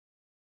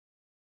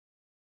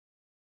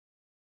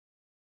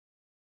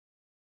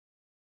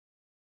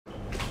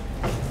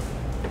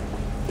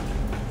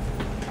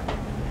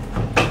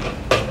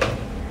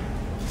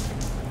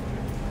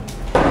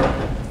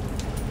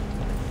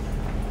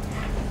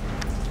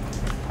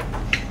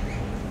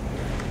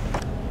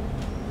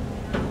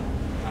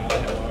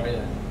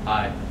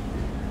Hi.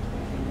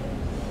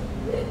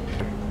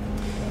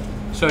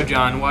 So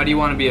John, why do you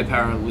want to be a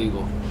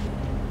paralegal?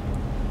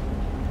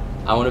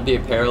 I want to be a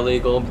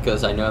paralegal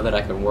because I know that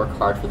I can work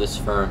hard for this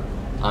firm.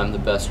 I'm the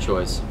best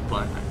choice.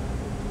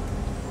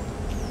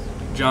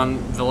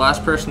 John, the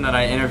last person that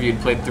I interviewed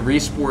played 3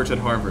 sports at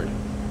Harvard.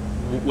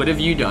 What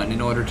have you done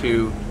in order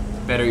to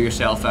better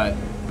yourself at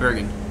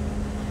Bergen?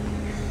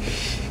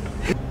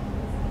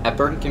 At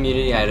Bergen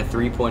Community, I had a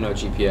 3.0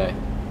 GPA.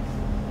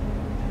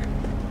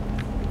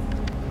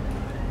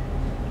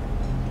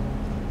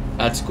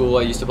 At school,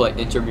 I used to play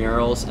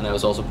intramurals, and I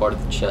was also part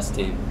of the chess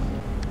team.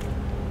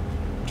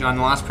 John,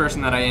 the last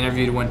person that I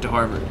interviewed went to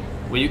Harvard.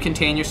 Will you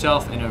contain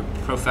yourself in a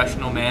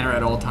professional manner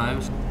at all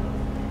times?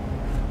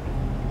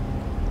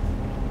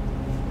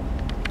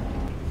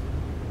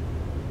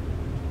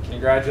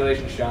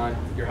 Congratulations, Sean.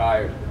 You're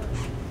hired.